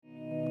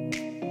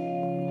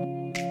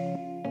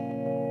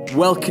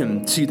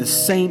Welcome to the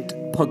Saint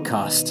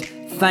Podcast.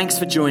 Thanks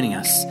for joining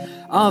us.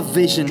 Our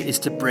vision is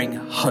to bring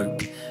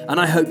hope, and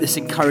I hope this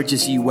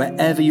encourages you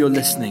wherever you're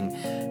listening.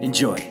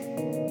 Enjoy.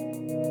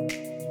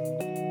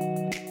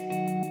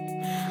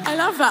 I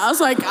love that. I was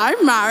like,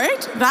 I'm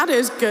married. That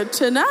is good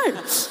to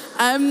know.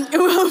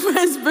 Well,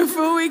 friends,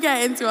 before we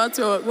get into our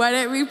talk, why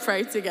don't we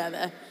pray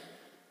together?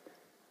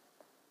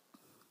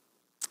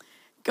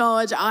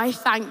 God, I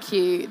thank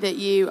you that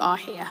you are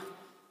here.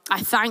 I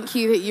thank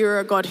you that you're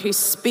a God who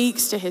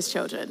speaks to his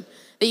children,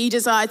 that you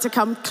desire to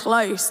come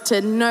close,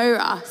 to know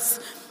us.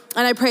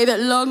 And I pray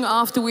that long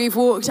after we've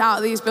walked out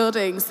of these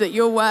buildings, that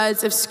your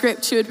words of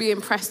scripture would be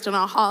impressed on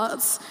our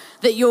hearts,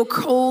 that your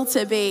call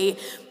to be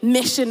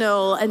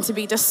missional and to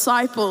be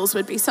disciples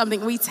would be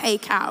something we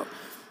take out.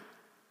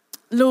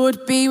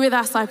 Lord, be with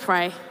us, I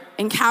pray.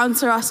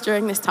 Encounter us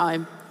during this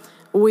time.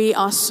 We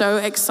are so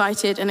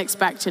excited and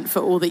expectant for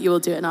all that you will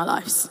do in our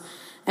lives.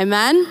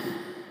 Amen.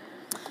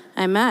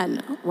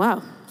 Amen.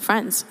 Wow,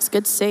 friends, it's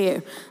good to see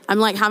you. I'm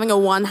like having a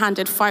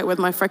one-handed fight with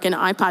my freaking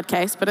iPad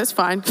case, but it's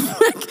fine.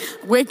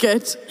 We're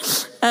good.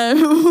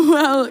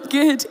 Well,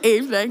 good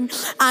evening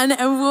and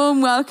a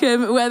warm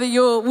welcome, whether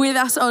you're with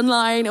us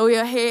online or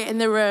you're here in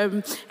the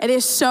room. It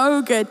is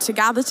so good to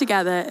gather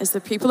together as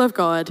the people of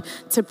God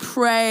to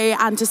pray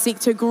and to seek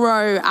to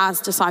grow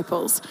as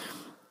disciples.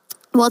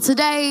 Well,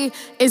 today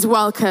is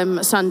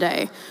Welcome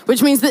Sunday,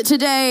 which means that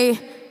today,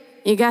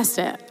 you guessed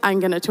it, I'm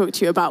going to talk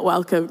to you about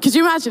welcome. Could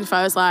you imagine if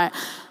I was like,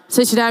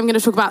 so today I'm going to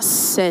talk about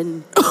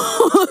sin?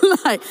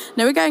 No,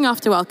 we're going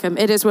after welcome.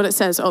 It is what it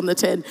says on the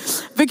tin.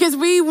 Because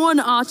we want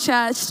our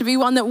church to be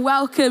one that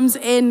welcomes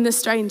in the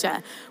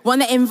stranger, one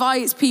that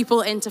invites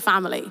people into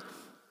family.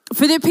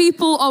 For the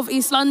people of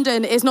East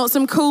London, it's not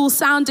some cool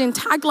sounding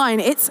tagline,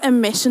 it's a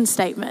mission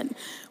statement.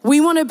 We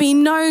want to be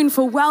known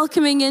for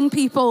welcoming in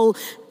people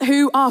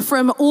who are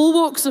from all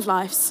walks of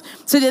life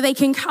so that they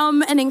can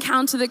come and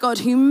encounter the God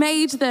who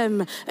made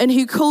them and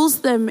who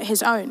calls them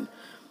his own.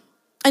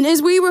 And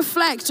as we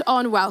reflect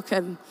on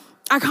welcome,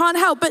 I can't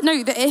help but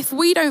note that if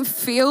we don't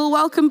feel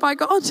welcomed by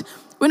God,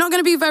 we're not going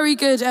to be very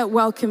good at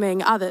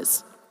welcoming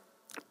others.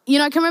 You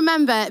know, I can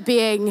remember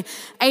being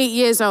 8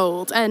 years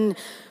old and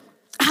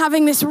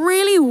having this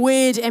really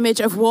weird image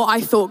of what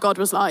I thought God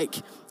was like.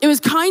 It was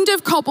kind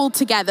of cobbled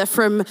together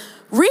from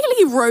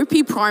really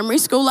ropey primary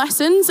school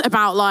lessons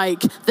about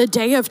like the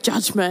day of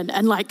judgment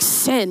and like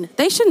sin.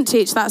 They shouldn't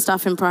teach that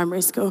stuff in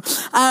primary school.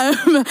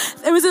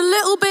 There was a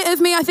little bit of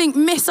me, I think,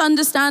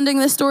 misunderstanding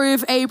the story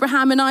of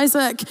Abraham and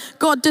Isaac.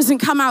 God doesn't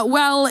come out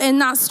well in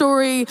that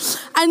story.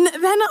 And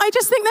then I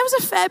just think there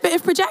was a fair bit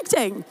of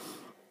projecting.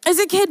 As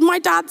a kid, my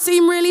dad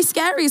seemed really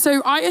scary,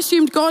 so I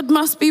assumed God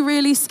must be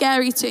really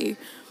scary too.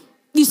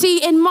 You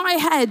see, in my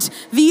head,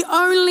 the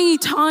only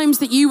times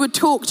that you would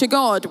talk to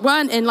God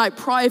weren't in like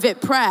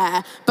private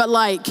prayer, but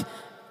like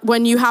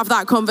when you have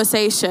that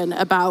conversation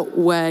about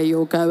where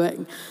you're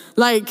going.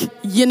 Like,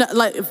 you know,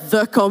 like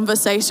the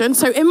conversation.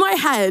 So in my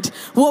head,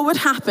 what would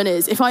happen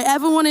is if I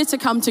ever wanted to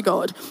come to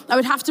God, I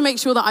would have to make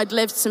sure that I'd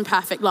lived some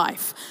perfect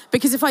life.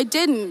 Because if I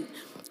didn't,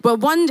 well,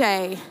 one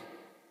day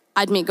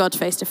I'd meet God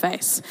face to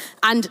face.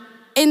 And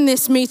in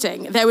this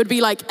meeting, there would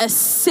be like a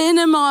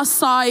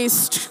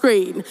cinema-sized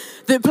screen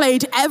that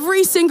played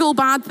every single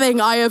bad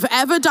thing I have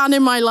ever done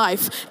in my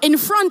life in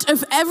front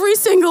of every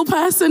single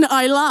person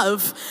I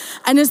love.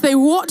 And as they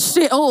watched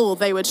it all,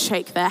 they would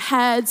shake their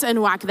heads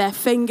and wag their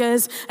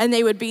fingers, and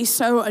they would be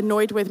so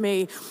annoyed with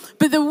me.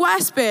 But the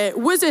worst bit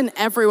wasn't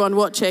everyone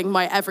watching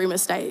my every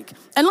mistake.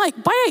 And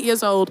like by 8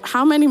 years old,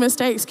 how many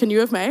mistakes can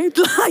you have made?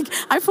 Like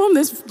I formed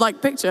this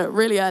like picture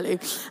really early.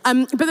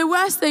 But the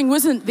worst thing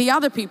wasn't the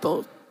other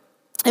people.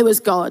 It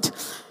was God.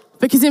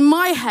 Because in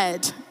my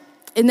head,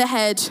 in the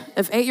head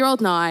of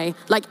 8-year-old Nye,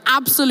 like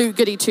absolute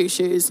goody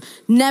two-shoes,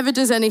 never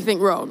does anything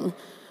wrong,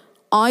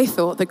 I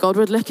thought that God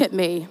would look at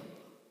me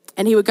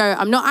and he would go,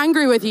 I'm not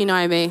angry with you,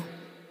 Naomi.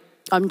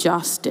 I'm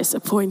just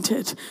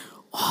disappointed.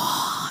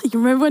 Oh, you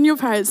remember when your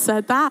parents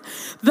said that?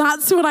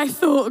 That's what I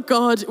thought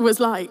God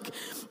was like.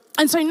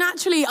 And so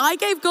naturally, I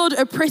gave God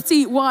a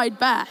pretty wide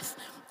berth.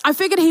 I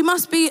figured he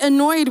must be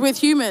annoyed with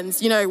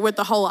humans, you know, with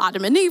the whole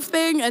Adam and Eve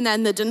thing and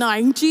then the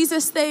denying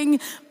Jesus thing.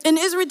 And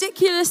as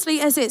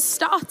ridiculously as it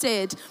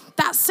started,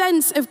 that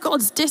sense of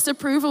God's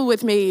disapproval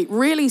with me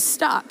really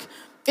stuck.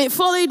 It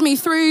followed me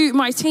through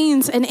my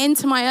teens and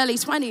into my early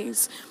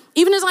 20s.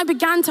 Even as I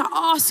began to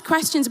ask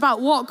questions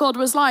about what God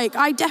was like,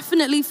 I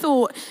definitely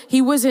thought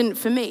he wasn't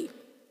for me.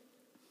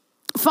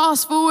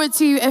 Fast forward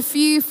to a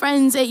few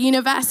friends at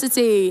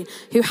university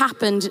who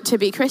happened to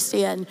be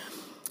Christian,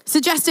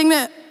 suggesting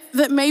that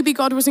maybe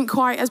God wasn't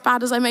quite as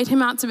bad as I made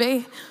him out to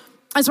be.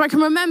 And so I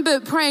can remember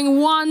praying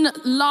one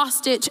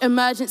last-ditch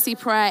emergency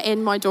prayer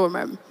in my dorm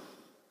room.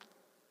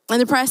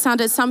 And the prayer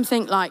sounded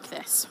something like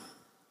this.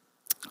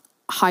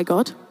 Hi,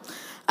 God.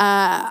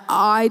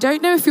 I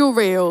don't know if you're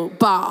real,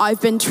 but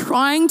I've been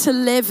trying to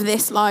live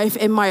this life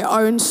in my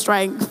own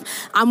strength.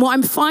 And what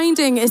I'm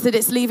finding is that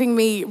it's leaving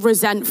me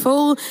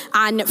resentful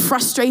and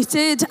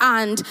frustrated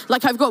and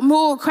like I've got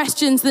more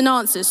questions than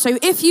answers. So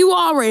if you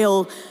are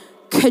real,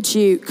 could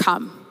you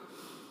come?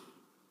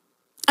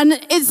 And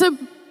it's a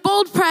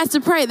bold prayer to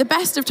pray at the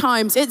best of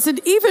times. It's an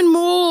even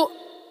more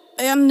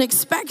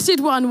unexpected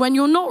one when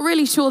you're not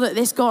really sure that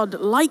this God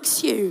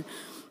likes you.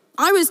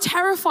 I was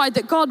terrified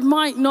that God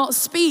might not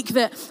speak,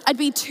 that I'd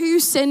be too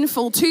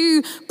sinful,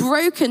 too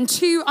broken,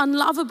 too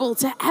unlovable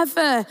to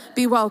ever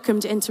be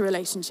welcomed into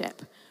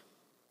relationship.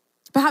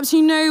 Perhaps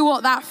you know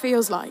what that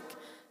feels like,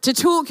 to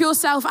talk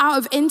yourself out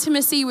of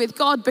intimacy with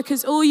God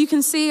because all you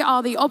can see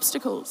are the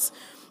obstacles.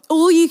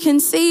 All you can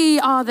see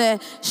are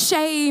the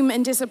shame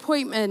and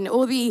disappointment,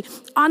 or the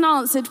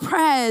unanswered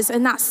prayers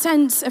and that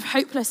sense of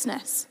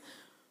hopelessness.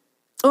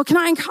 Or can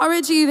I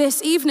encourage you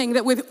this evening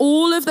that with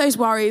all of those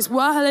worries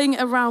whirling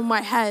around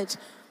my head,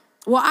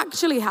 what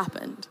actually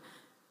happened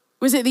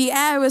was that the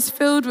air was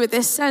filled with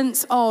this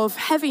sense of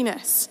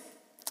heaviness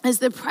as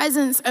the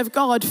presence of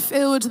God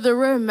filled the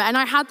room. And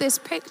I had this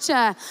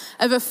picture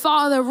of a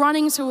father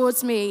running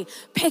towards me,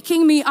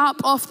 picking me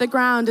up off the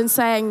ground and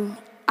saying,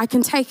 I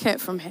can take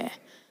it from here.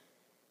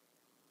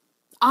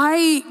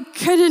 I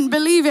couldn't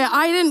believe it.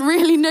 I didn't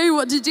really know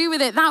what to do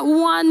with it. That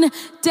one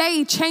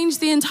day changed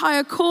the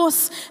entire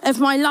course of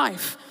my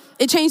life.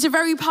 It changed the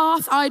very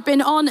path I'd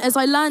been on as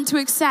I learned to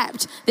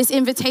accept this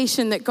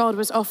invitation that God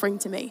was offering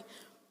to me.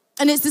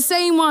 And it's the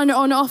same one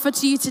on offer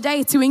to you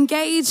today, to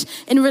engage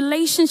in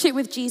relationship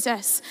with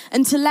Jesus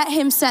and to let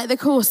him set the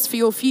course for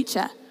your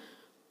future.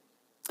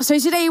 So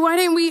today, why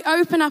don't we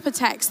open up a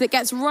text that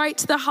gets right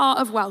to the heart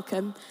of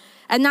welcome.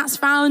 And that's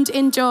found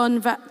in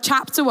John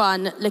chapter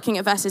 1, looking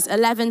at verses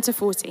 11 to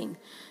 14.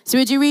 So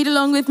would you read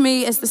along with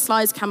me as the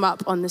slides come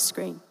up on the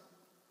screen?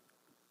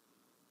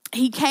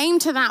 He came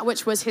to that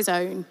which was his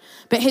own,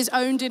 but his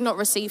own did not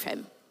receive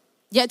him.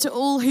 Yet to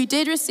all who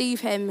did receive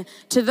him,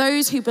 to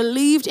those who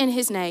believed in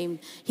his name,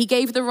 he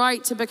gave the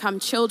right to become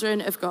children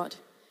of God.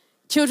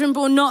 Children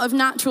born not of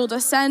natural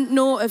descent,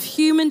 nor of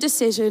human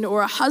decision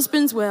or a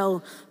husband's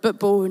will, but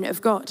born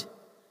of God.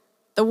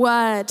 The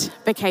Word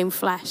became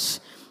flesh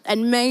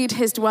and made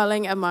his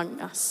dwelling among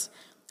us.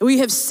 We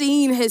have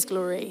seen his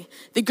glory,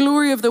 the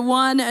glory of the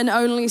one and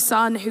only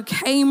Son who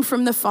came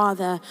from the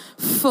Father,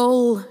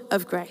 full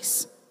of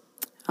grace.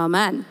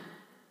 Amen.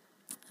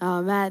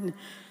 Amen.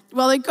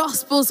 Well, the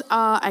Gospels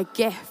are a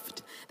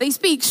gift. They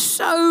speak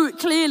so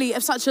clearly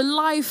of such a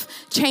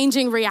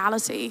life-changing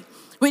reality,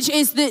 which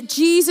is that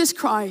Jesus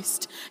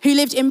Christ, who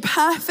lived in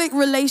perfect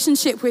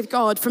relationship with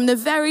God from the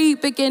very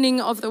beginning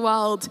of the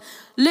world,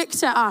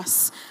 looked at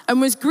us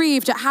and was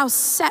grieved at how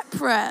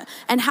separate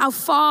and how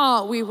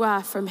far we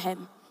were from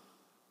him.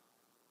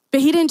 But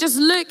he didn't just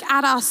look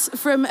at us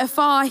from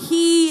afar.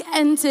 He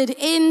entered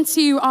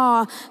into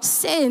our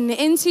sin,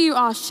 into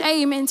our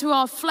shame, into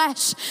our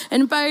flesh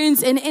and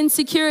bones and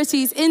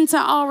insecurities, into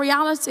our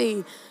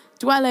reality,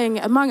 dwelling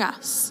among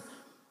us.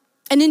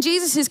 And in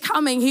Jesus'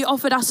 coming, he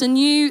offered us a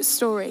new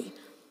story.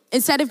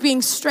 Instead of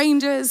being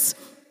strangers,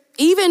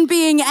 even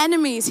being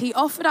enemies, he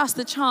offered us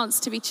the chance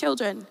to be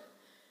children.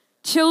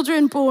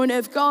 Children born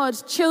of God,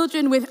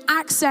 children with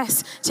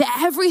access to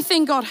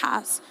everything God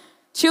has.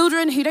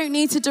 Children who don't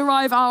need to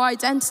derive our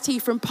identity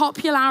from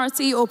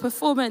popularity or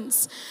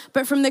performance,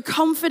 but from the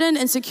confident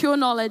and secure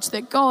knowledge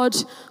that God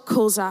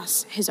calls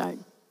us his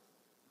own.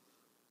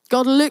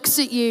 God looks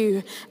at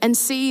you and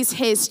sees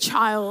his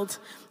child.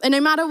 And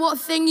no matter what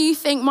thing you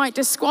think might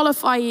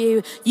disqualify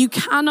you, you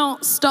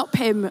cannot stop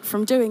him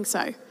from doing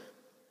so.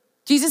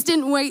 Jesus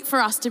didn't wait for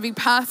us to be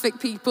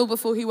perfect people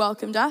before he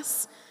welcomed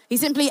us. He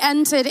simply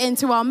entered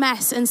into our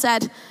mess and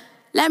said,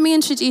 let me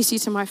introduce you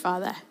to my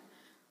Father.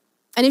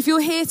 And if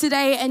you're here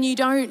today and you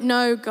don't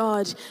know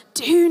God,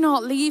 do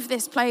not leave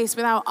this place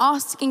without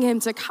asking him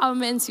to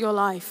come into your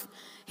life.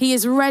 He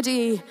is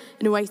ready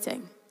and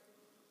waiting.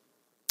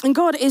 And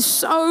God is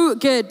so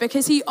good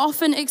because he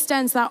often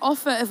extends that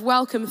offer of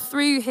welcome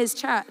through his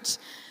church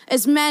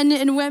as men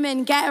and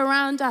women get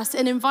around us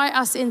and invite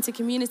us into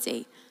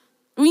community.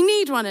 We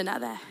need one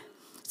another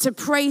to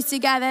pray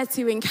together,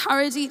 to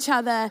encourage each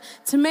other,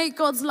 to make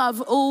God's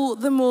love all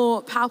the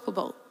more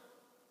palpable.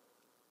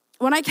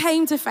 When I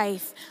came to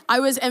faith, I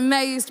was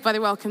amazed by the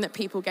welcome that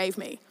people gave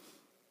me.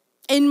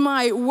 In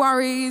my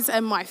worries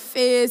and my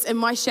fears and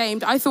my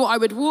shame, I thought I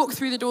would walk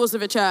through the doors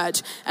of a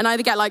church and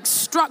either get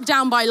struck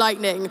down by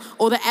lightning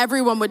or that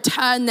everyone would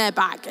turn their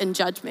back and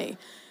judge me.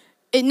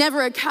 It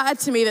never occurred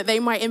to me that they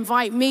might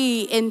invite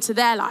me into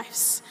their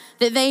lives,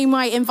 that they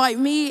might invite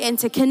me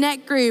into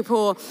Connect Group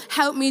or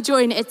help me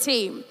join a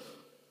team.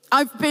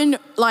 I've been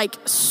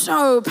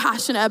so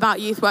passionate about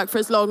youth work for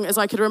as long as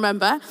I could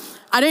remember.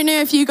 I don't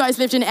know if you guys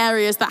lived in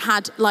areas that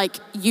had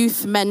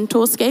youth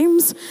mentor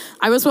schemes.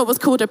 I was what was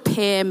called a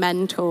peer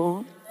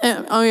mentor.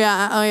 Oh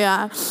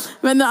yeah.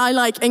 When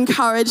I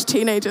encouraged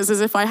teenagers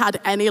as if I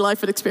had any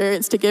life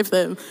experience to give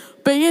them.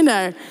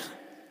 But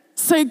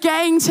so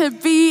getting to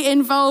be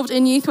involved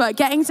in youth work,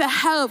 getting to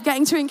help,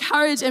 getting to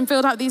encourage and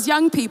build up these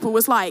young people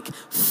was like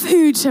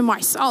food to my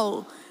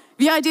soul.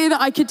 The idea that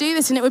I could do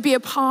this and it would be a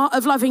part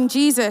of loving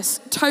Jesus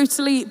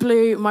totally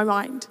blew my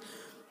mind.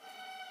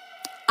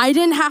 I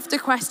didn't have to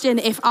question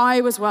if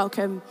I was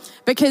welcome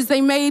because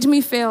they made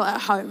me feel at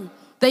home.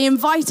 They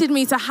invited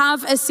me to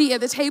have a seat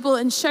at the table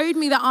and showed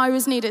me that I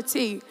was needed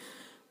too.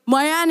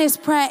 My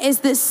earnest prayer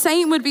is that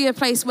Saint would be a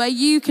place where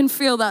you can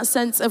feel that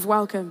sense of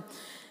welcome,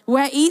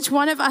 where each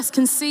one of us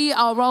can see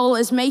our role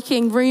as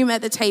making room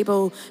at the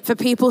table for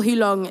people who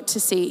long to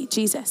see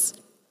Jesus.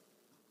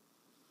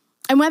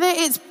 And whether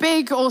it's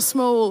big or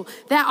small,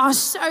 there are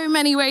so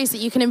many ways that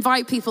you can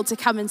invite people to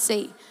come and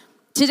see.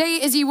 Today,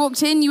 as you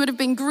walked in, you would have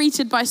been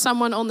greeted by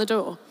someone on the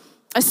door.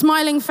 A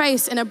smiling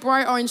face in a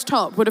bright orange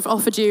top would have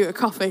offered you a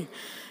coffee.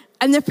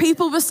 And the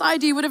people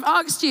beside you would have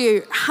asked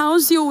you,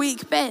 how's your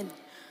week been?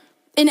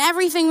 In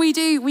everything we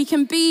do, we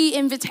can be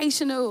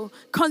invitational,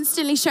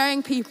 constantly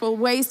showing people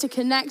ways to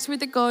connect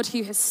with the God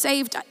who has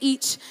saved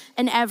each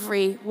and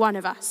every one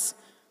of us.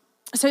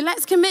 So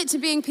let's commit to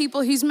being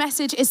people whose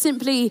message is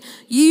simply,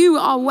 you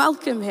are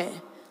welcome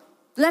here.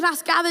 Let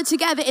us gather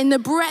together in the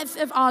breadth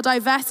of our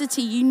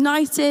diversity,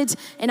 united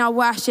in our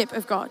worship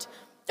of God.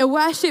 A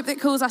worship that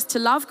calls us to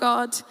love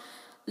God,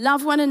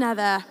 love one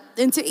another,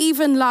 and to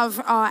even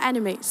love our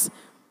enemies.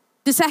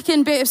 The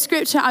second bit of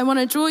scripture I want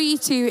to draw you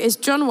to is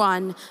John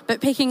 1,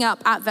 but picking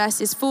up at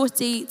verses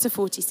 40 to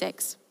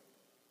 46.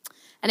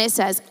 And it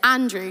says,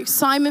 Andrew,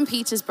 Simon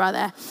Peter's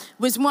brother,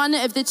 was one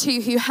of the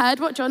two who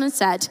heard what John had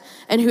said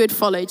and who had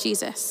followed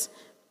Jesus.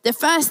 The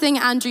first thing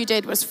Andrew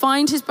did was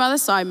find his brother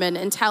Simon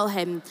and tell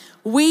him,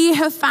 we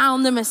have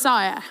found the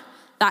Messiah,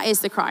 that is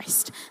the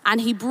Christ.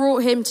 And he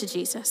brought him to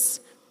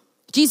Jesus.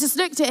 Jesus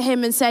looked at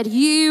him and said,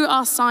 you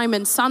are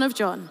Simon, son of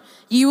John.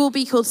 You will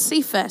be called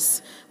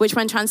Cephas, which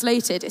when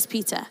translated is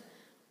Peter.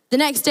 The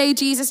next day,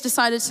 Jesus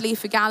decided to leave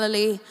for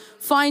Galilee.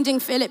 Finding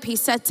Philip, he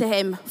said to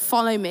him,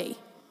 follow me.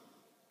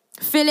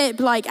 Philip,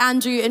 like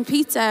Andrew and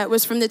Peter,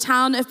 was from the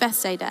town of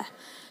Bethsaida.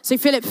 So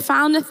Philip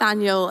found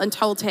Nathanael and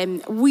told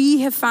him, we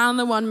have found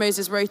the one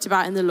Moses wrote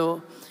about in the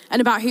law,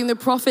 and about whom the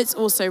prophets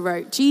also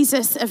wrote,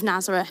 Jesus of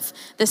Nazareth,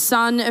 the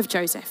son of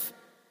Joseph.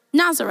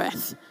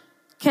 Nazareth,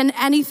 can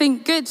anything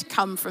good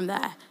come from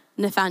there?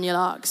 Nathanael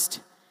asked.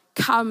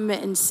 Come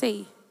and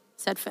see,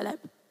 said Philip.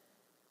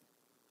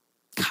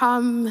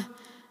 Come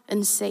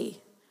and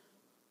see.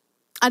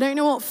 I don't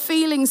know what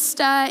feelings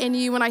stir in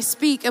you when I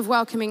speak of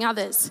welcoming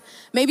others.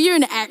 Maybe you're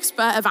an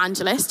expert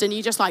evangelist and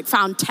you just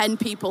found 10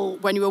 people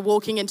when you were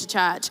walking into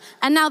church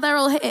and now they're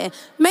all here.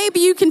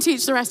 Maybe you can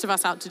teach the rest of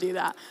us how to do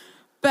that.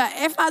 But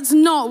if that's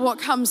not what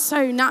comes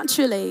so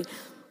naturally,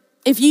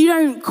 if you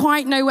don't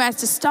quite know where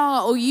to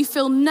start or you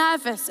feel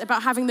nervous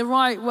about having the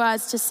right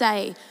words to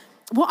say,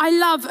 what I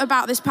love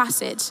about this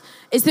passage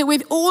is that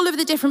with all of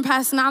the different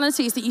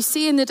personalities that you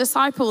see in the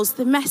disciples,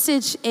 the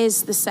message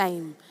is the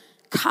same.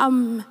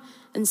 Come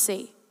and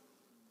see.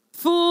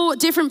 4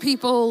 different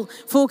people,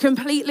 4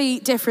 completely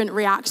different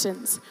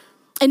reactions.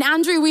 In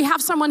Andrew, we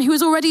have someone who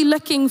is already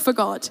looking for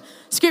God.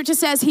 Scripture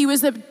says he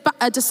was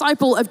a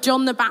disciple of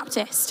John the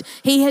Baptist.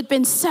 He had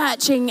been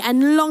searching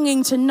and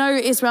longing to know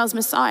Israel's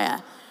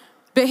Messiah,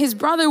 but his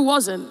brother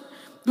wasn't.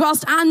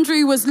 Whilst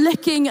Andrew was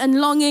looking and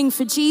longing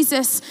for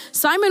Jesus,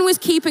 Simon was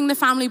keeping the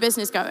family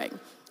business going.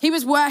 He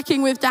was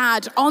working with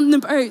Dad on the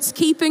boats,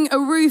 keeping a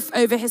roof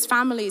over his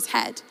family's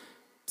head.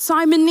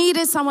 Simon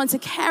needed someone to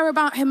care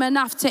about him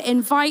enough to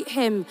invite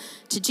him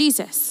to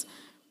Jesus.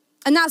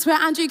 And that's where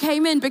Andrew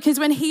came in, because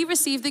when he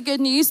received the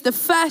good news, the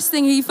first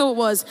thing he thought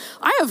was,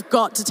 I have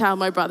got to tell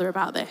my brother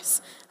about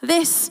this.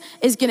 This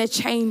is going to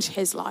change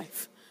his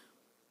life.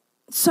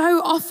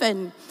 So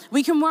often,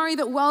 we can worry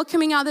that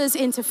welcoming others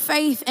into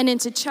faith and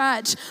into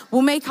church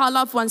will make our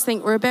loved ones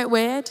think we're a bit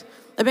weird,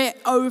 a bit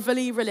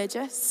overly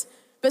religious.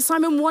 But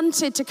Simon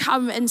wanted to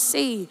come and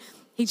see.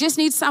 He just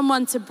needs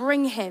someone to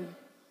bring him.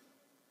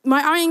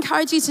 Might I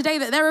encourage you today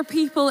that there are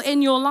people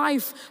in your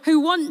life who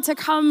want to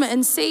come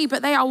and see,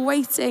 but they are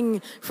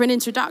waiting for an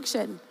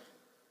introduction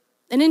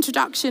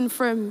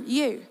from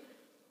you.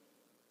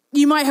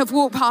 You might have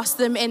walked past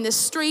them in the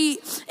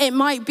street. It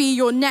might be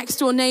your next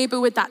door neighbor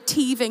with that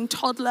teething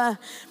toddler.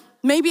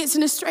 Maybe it's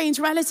an estranged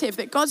relative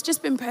that God's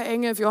just been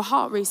putting over your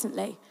heart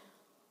recently.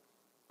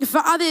 For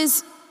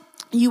others,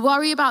 you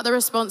worry about the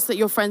response that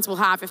your friends will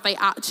have if they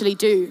actually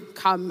do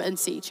come and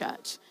see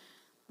church.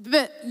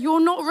 But you're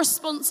not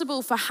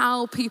responsible for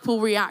how people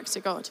react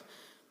to God,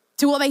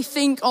 to what they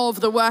think of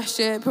the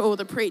worship or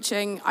the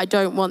preaching. I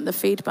don't want the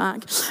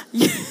feedback.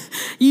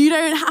 You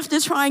don't have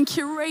to try and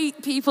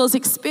curate people's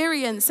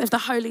experience of the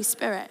Holy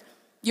Spirit.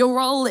 Your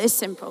role is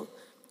simple.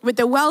 With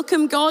the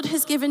welcome God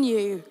has given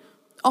you,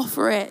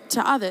 offer it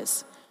to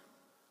others.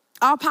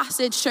 Our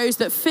passage shows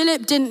that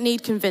Philip didn't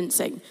need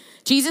convincing.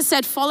 Jesus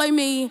said, follow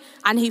me,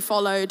 and he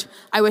followed.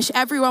 I wish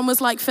everyone was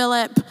like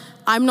Philip.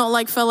 I'm not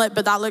like Philip,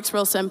 but that looks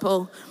real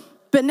simple.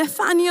 But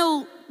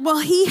Nathanael, well,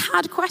 he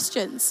had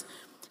questions.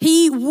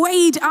 He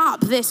weighed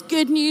up this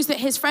good news that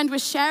his friend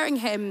was sharing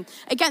him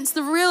against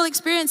the real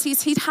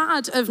experiences he'd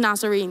had of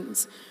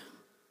Nazarenes.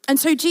 And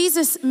so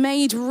Jesus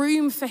made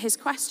room for his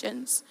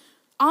questions,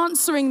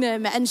 answering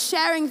them and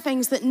sharing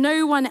things that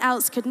no one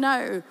else could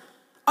know,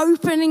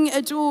 opening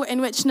a door in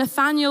which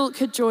Nathanael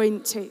could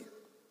join too.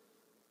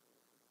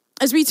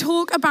 As we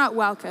talk about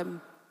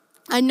welcome,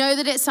 I know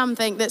that it's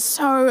something that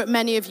so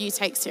many of you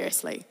take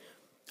seriously.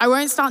 I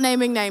won't start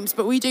naming names,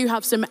 but we do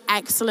have some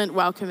excellent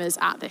welcomers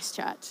at this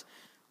church.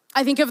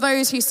 I think of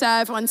those who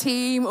serve on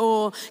team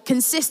or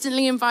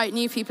consistently invite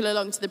new people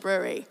along to the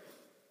brewery.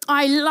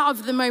 I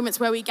love the moments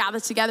where we gather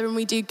together and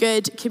we do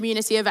good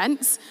community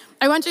events.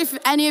 I wonder if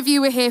any of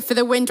you were here for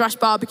the Windrush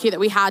barbecue that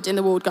we had in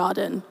the walled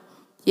garden.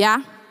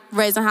 Yeah?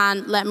 Raise a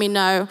hand, let me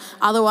know.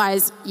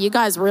 Otherwise, you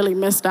guys really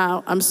missed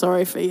out. I'm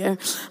sorry for you.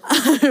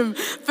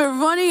 But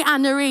Ronnie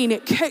and Noreen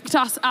cooked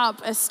us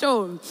up a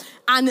storm.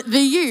 And the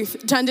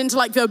youth turned into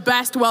like the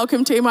best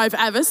welcome team I've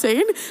ever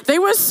seen. They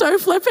were so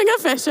flipping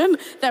efficient.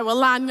 There were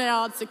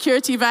lanyards,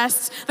 security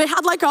vests. They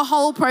had like a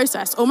whole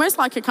process, almost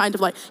like a kind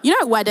of like, you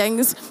know at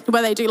weddings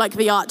where they do like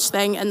the arch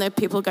thing and the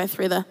people go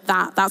through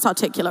that's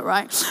articulate,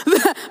 right?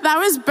 That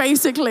was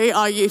basically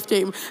our youth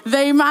team.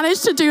 They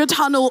managed to do a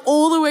tunnel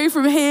all the way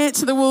from here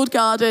to the walled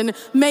garden,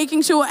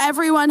 making sure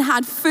everyone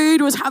had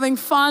food, was having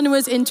fun,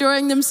 was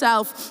enjoying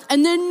themselves.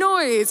 And the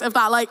noise of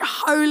that like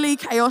holy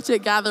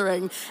chaotic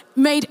gathering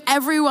made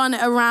everyone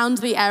around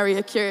the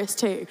area curious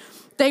too.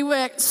 They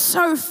were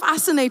so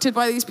fascinated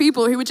by these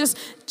people who were just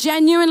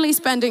genuinely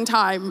spending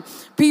time,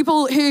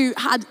 people who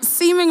had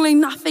seemingly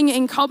nothing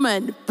in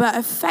common but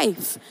a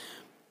faith.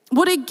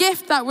 What a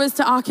gift that was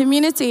to our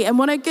community, and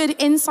what a good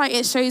insight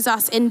it shows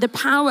us in the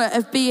power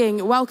of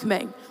being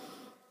welcoming.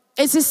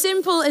 It's as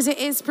simple as it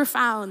is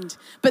profound,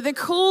 but the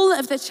call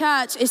of the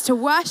church is to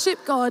worship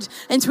God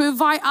and to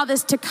invite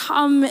others to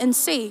come and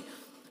see.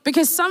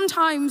 Because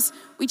sometimes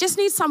we just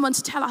need someone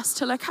to tell us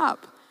to look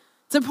up,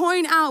 to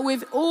point out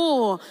with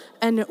awe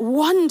and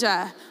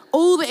wonder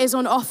all that is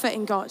on offer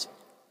in God.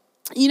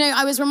 You know,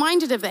 I was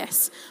reminded of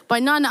this by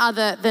none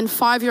other than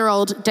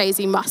 5-year-old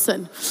Daisy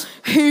Musson,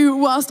 who,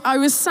 whilst I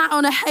was sat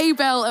on a hay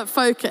bale at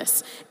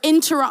Focus,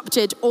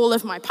 interrupted all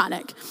of my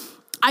panic.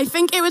 I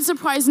think it would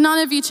surprise none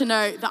of you to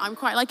know that I'm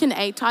quite like an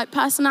A-type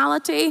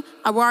personality.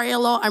 I worry a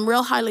lot. I'm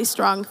real highly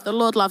strung. The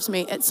Lord loves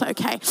me. It's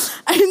okay.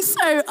 And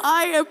so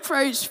I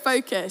approached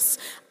Focus,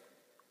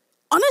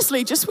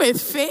 honestly, just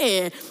with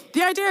fear.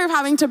 The idea of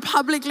having to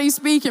publicly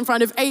speak in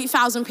front of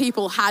 8,000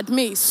 people had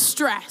me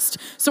stressed.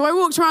 So I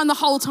walked around the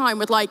whole time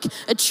with like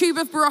a tube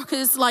of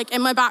Baroccas like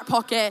in my back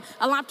pocket,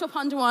 a laptop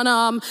under one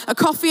arm, a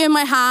coffee in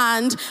my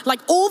hand, like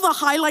all the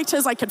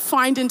highlighters I could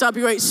find in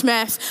WH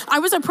Smith. I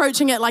was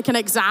approaching it like an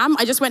exam.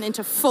 I just went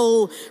into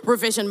full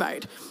revision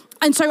mode.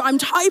 And so I'm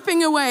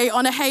typing away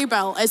on a hay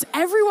bale as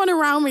everyone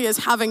around me is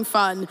having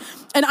fun.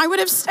 And I would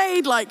have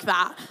stayed like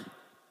that,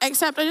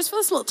 except I just feel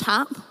this little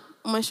tap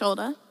on my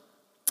shoulder.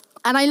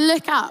 And I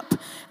look up,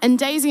 and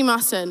Daisy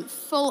Musson,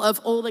 full of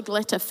all the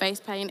glitter face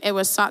paint, it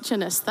was such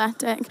an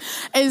aesthetic,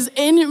 is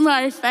in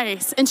my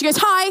face. And she goes,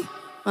 "Hi." And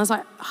I was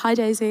like, "Hi,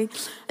 Daisy."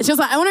 And she was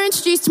like, "I want to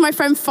introduce to my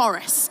friend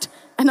Forrest."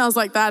 And I was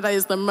like, that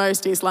is the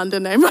most East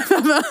London name I've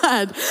ever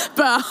heard.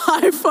 But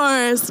hi,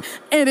 Forrest.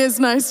 It is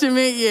nice to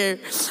meet you.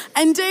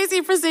 And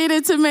Daisy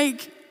proceeded to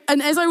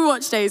and as I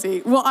watched Daisy,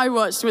 what I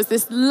watched was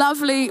this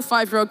lovely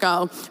 5-year-old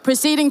girl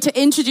proceeding to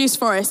introduce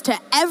Forrest to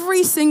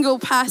every single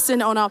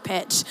person on our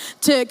pitch,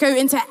 to go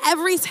into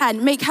every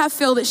tent, make her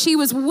feel that she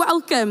was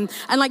welcome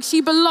and like she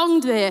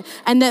belonged there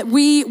and that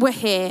we were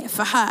here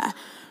for her.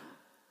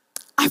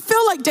 I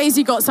feel like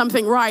Daisy got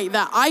something right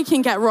that I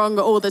can get wrong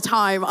all the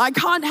time. I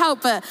can't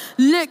help but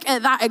look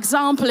at that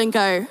example and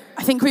go,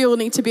 I think we all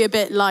need to be a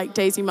bit like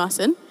Daisy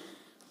Musson.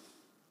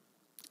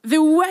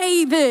 The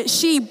way that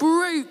she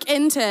broke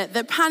into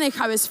the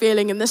panic I was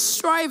feeling and the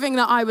striving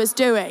that I was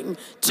doing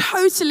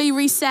totally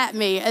reset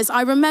me as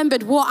I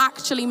remembered what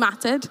actually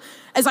mattered,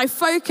 as I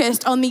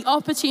focused on the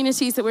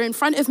opportunities that were in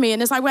front of me,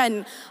 and as I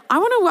went, I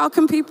want to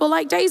welcome people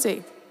like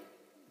Daisy.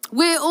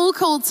 We're all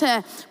called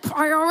to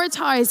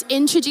prioritize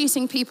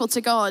introducing people to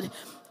God,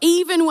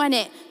 even when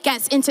it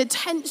gets into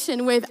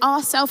tension with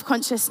our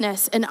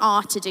self-consciousness and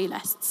our to-do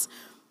lists.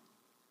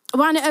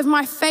 One of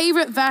my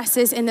favorite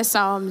verses in the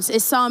Psalms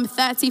is Psalm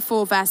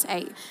 34, verse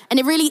 8. And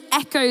it really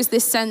echoes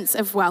this sense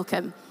of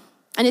welcome.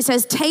 And it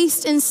says,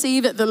 "Taste and see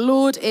that the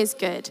Lord is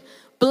good.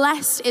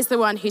 Blessed is the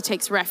one who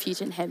takes refuge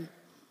in him."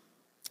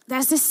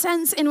 There's this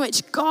sense in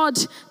which God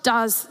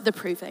does the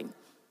proving.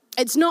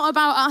 It's not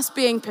about us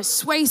being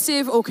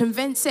persuasive or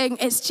convincing.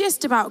 It's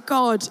just about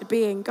God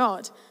being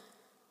God.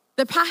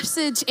 The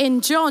passage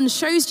in John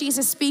shows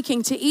Jesus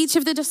speaking to each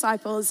of the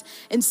disciples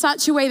in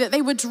such a way that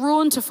they were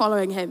drawn to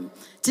following him,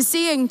 to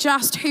seeing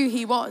just who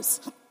he was.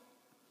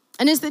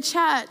 And as the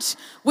church,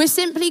 we're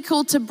simply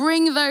called to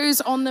bring those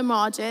on the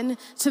margin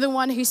to the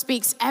one who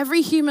speaks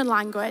every human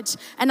language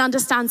and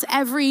understands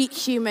every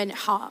human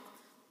heart.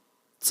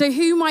 So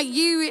who might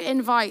you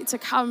invite to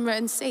come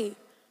and see?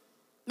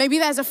 Maybe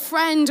there's a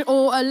friend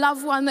or a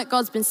loved one that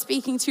God's been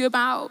speaking to you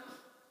about.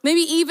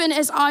 Maybe even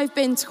as I've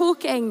been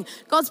talking,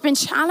 God's been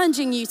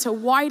challenging you to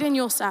widen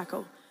your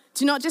circle,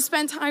 to not just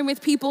spend time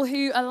with people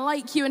who are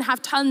like you and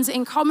have tons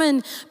in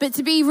common, but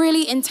to be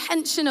really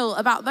intentional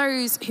about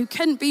those who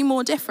couldn't be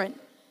more different.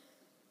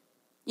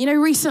 You know,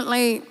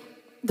 recently,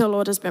 the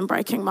Lord has been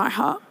breaking my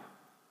heart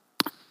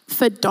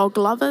for dog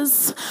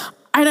lovers.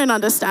 I don't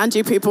understand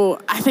you people.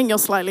 I think you're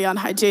slightly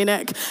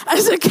unhygienic.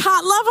 As a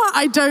cat lover,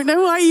 I don't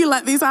know why you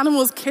let these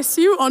animals kiss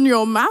you on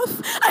your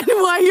mouth and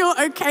why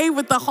you're okay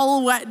with the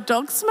whole wet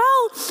dog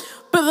smell.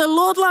 but the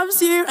Lord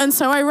loves you, and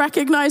so I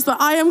recognize that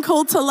I am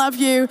called to love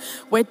you.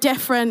 We're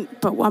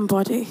different, but one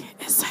body.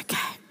 It's okay.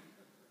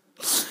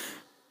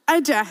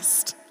 I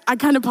jest. I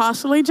kind of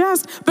partially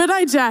jest, but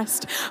I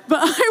jest. But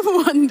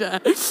I wonder,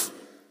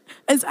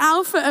 as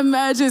Alpha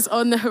emerges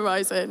on the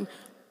horizon,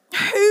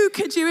 who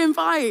could you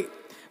invite?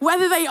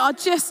 Whether they are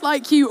just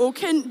like you or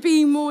couldn't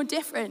be more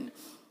different.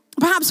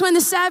 Perhaps when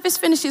the service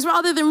finishes,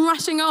 rather than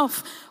rushing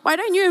off, why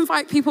don't you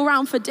invite people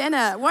around for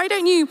dinner? Why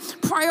don't you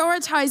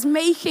prioritize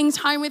making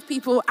time with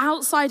people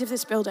outside of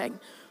this building?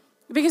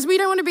 Because we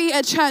don't want to be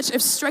a church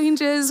of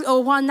strangers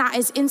or one that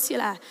is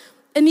insular.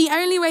 And the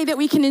only way that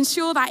we can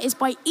ensure that is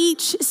by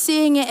each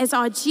seeing it as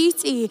our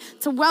duty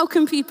to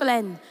welcome people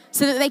in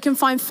so that they can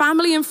find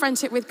family and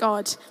friendship with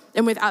God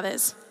and with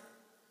others.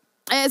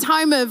 At a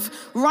time of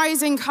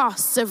rising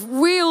costs, of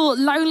real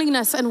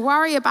loneliness and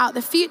worry about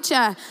the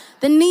future,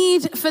 the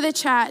need for the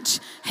church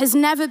has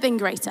never been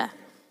greater.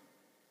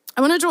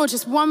 I want to draw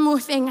just one more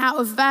thing out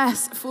of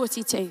verse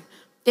 42.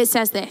 It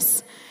says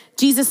this: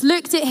 Jesus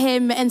looked at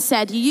him and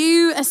said,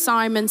 "You are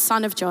Simon,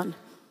 son of John.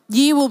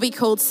 You will be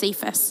called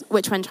Cephas,"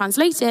 which when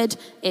translated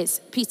is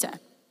Peter.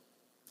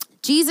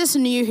 Jesus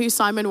knew who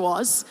Simon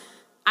was,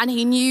 and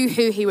he knew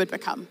who he would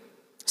become.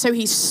 So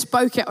he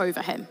spoke it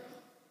over him.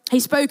 He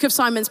spoke of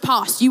Simon's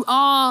past. You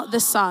are the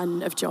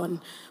son of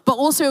John, but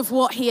also of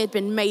what he had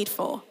been made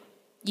for.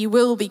 You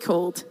will be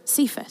called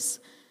Cephas.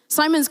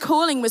 Simon's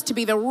calling was to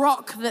be the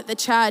rock that the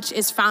church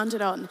is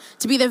founded on,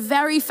 to be the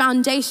very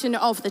foundation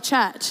of the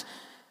church.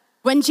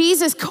 When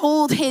Jesus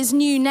called his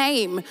new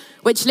name,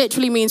 which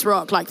literally means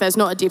rock, like there's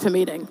not a deeper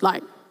meaning,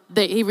 like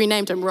he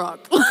renamed him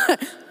Rock.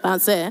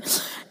 That's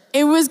it.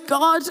 It was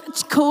God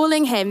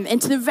calling him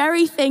into the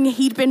very thing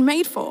he'd been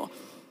made for.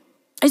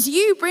 As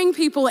you bring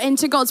people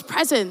into God's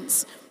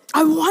presence,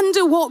 I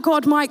wonder what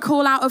God might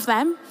call out of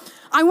them.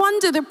 I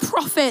wonder the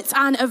prophets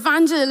and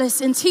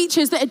evangelists and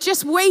teachers that are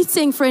just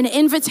waiting for an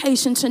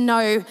invitation to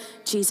know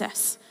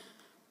Jesus.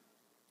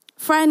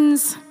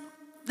 Friends,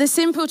 the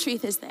simple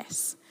truth is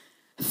this.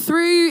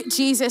 Through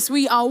Jesus,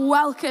 we are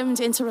welcomed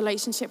into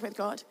relationship with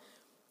God.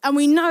 And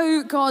we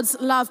know God's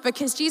love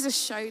because Jesus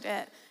showed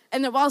it.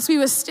 And that whilst we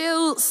were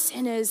still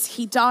sinners,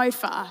 he died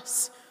for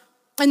us.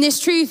 And this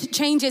truth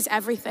changes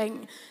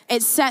everything.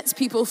 It sets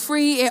people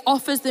free. It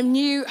offers them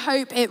new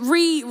hope. It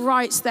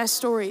rewrites their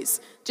stories.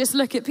 Just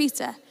look at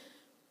Peter.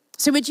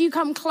 So would you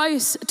come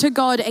close to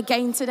God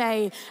again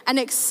today and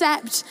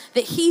accept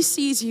that he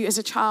sees you as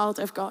a child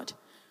of God?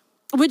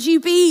 Would you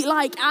be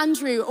like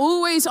Andrew,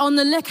 always on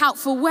the lookout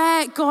for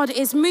where God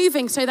is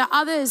moving so that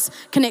others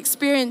can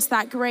experience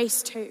that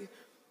grace too?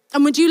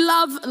 And would you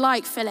love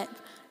like Philip,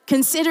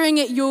 considering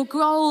it your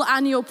goal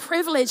and your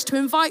privilege to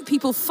invite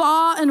people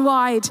far and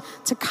wide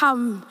to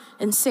come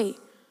and see?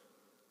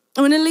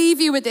 I want to leave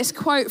you with this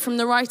quote from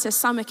the writer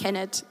Summer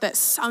Kinnard that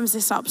sums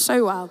this up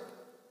so well.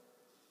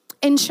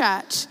 In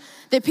church,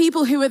 the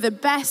people who are the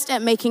best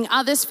at making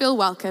others feel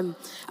welcome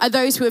are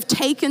those who have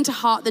taken to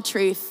heart the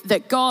truth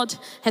that God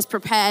has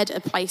prepared a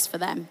place for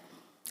them.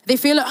 They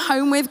feel at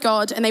home with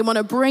God and they want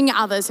to bring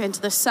others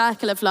into the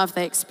circle of love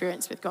they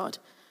experience with God.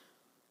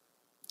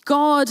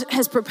 God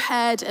has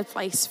prepared a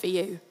place for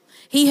you.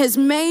 He has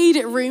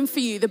made room for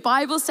you. The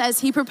Bible says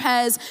he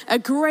prepares a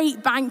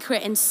great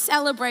banquet in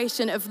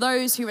celebration of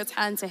those who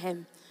return to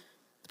him.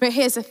 But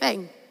here's the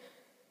thing.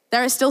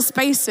 There are still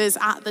spaces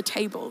at the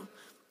table.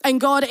 And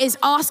God is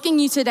asking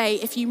you today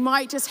if you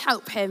might just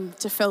help him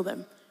to fill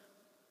them.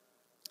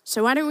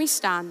 So why don't we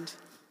stand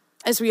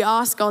as we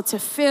ask God to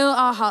fill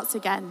our hearts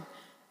again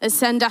and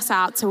send us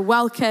out to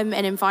welcome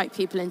and invite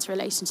people into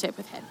relationship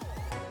with him.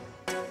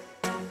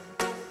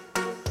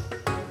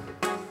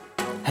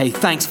 Hey,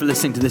 thanks for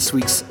listening to this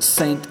week's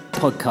Saint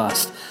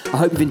podcast. I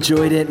hope you've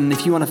enjoyed it, and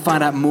if you want to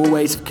find out more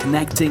ways of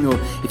connecting or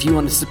if you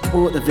want to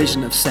support the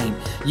vision of Saint,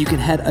 you can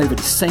head over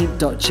to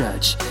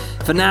saint.church.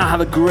 For now,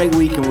 have a great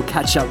week and we'll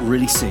catch up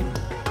really soon.